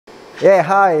Yeah,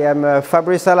 hi, I'm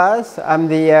Fabrice Allaz. I'm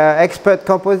the expert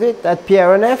composite at Pie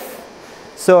Aeronefs.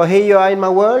 So here you are in my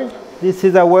world. This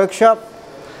is a workshop.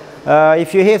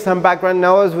 If you hear some background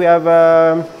noise, we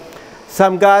have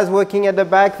some guys working at the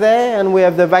back there, and we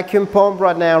have the vacuum pump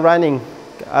right now running.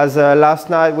 As last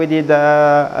night we did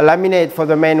a laminate for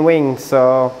the main wing,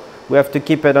 so we have to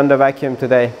keep it under vacuum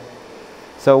today.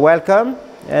 So welcome,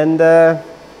 and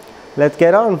let's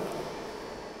get on.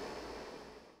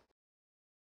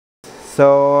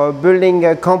 So building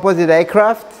a composite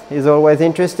aircraft is always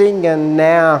interesting, and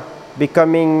now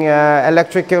becoming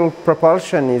electrical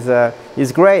propulsion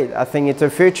is great. I think it's a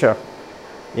future.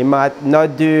 It might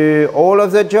not do all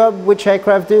of the job which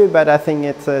aircraft do, but I think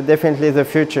it's definitely the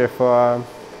future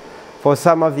for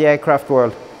some of the aircraft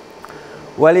world.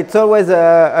 Well, it's always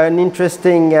an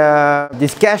interesting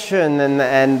discussion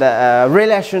and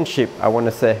relationship, I want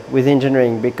to say, with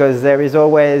engineering, because there is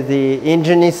always the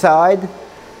engineering side,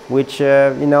 which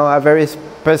are very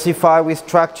specified with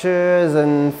structures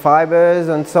and fibers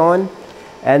and so on,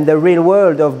 and the real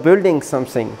world of building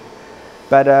something.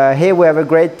 But here we have a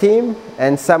great team,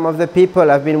 and some of the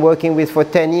people I've been working with for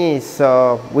 10 years,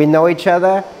 so we know each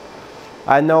other.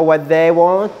 I know what they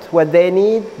want, what they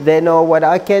need, they know what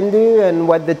I can do and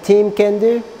what the team can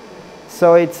do.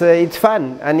 So it's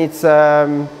fun, and it's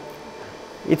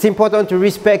important to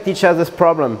respect each other's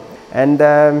problem. And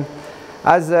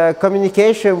as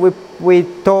communication, we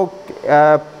talk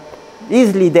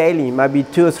easily daily, maybe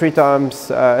 2 or 3 times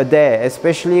a day,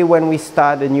 especially when we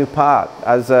start a new part.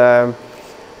 As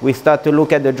we start to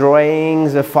look at the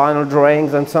drawings, the final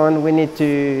drawings and so on, we need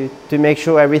to make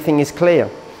sure everything is clear.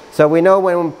 So we know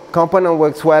when component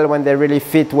works well, when they really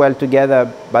fit well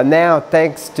together. But now,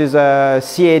 thanks to the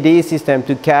CAD system,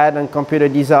 to CAD and computer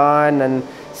design and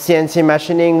CNC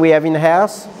machining we have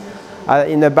in-house,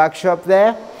 in the back shop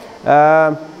there,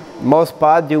 most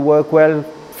parts do work well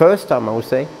first time, I would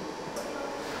say.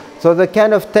 So the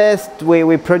kind of test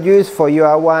we produce for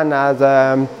UR1 as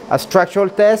a structural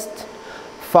test,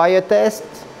 fire test.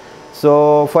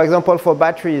 So for example, for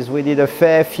batteries, we did a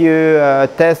fair few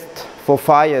tests for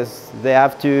fires. They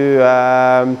have to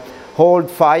hold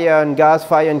fire and gas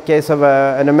fire in case of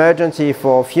an emergency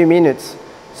for a few minutes.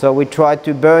 So we try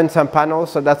to burn some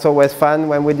panels, so that's always fun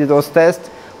when we do those tests.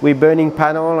 We're burning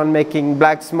panel and making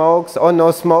black smokes or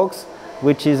no smokes,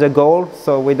 which is a goal,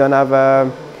 so we don't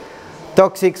have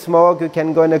toxic smoke you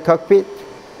can go in the cockpit.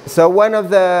 So one of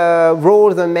the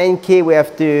rules and main key we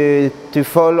have to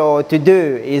follow, to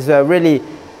do, is really,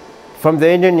 from the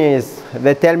engineers,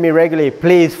 they tell me regularly,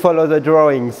 please follow the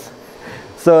drawings.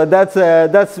 So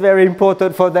that's very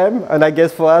important for them, and I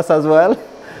guess for us as well.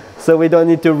 So we don't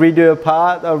need to redo a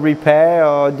part or repair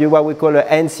or do what we call a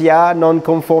NCR,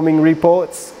 non-conforming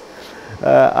reports,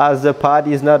 as the part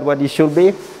is not what it should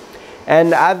be.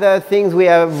 And other things, we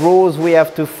have rules we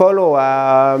have to follow.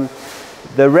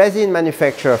 The resin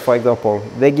manufacturer, for example,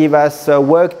 they give us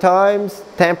work times,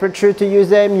 temperature to use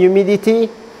them,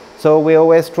 humidity. So we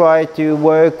always try to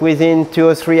work within 2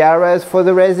 or 3 hours for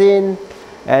the resin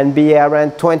and be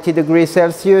around 20 degrees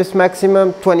Celsius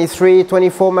maximum, 23,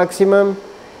 24 maximum,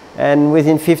 and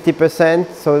within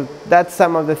 50%. So that's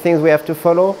some of the things we have to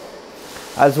follow.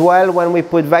 As well, when we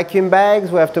put vacuum bags,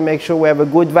 we have to make sure we have a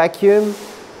good vacuum,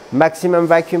 maximum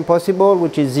vacuum possible,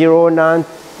 which is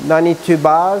 0.92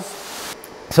 bars.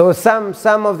 So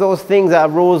some of those things are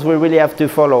rules we really have to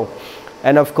follow.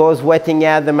 And of course, wetting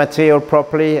out the material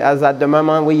properly, as at the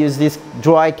moment we use this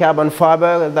dry carbon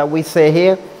fiber that we say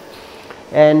here.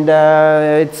 And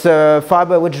it's a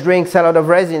fiber which drinks a lot of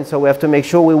resin, so we have to make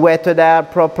sure we wet it out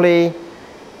properly.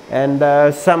 And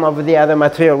some of the other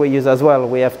material we use as well,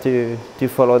 we have to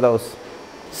follow those.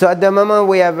 So at the moment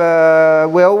we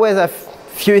always have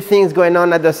few things going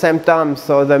on at the same time.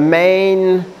 So the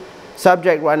main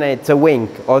subject right now, it's a wing,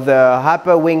 or the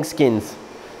upper wing skins.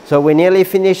 So we nearly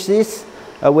finished this.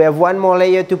 We have one more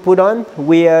layer to put on.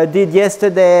 We did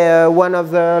yesterday one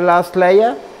of the last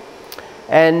layer.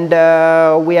 And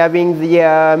we're having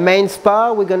the main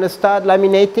spar. We're going to start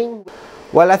laminating.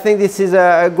 Well, I think this is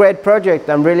a great project.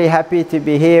 I'm really happy to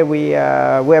be here. We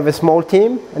have a small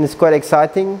team, and it's quite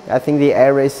exciting. I think the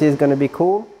air race is going to be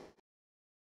cool.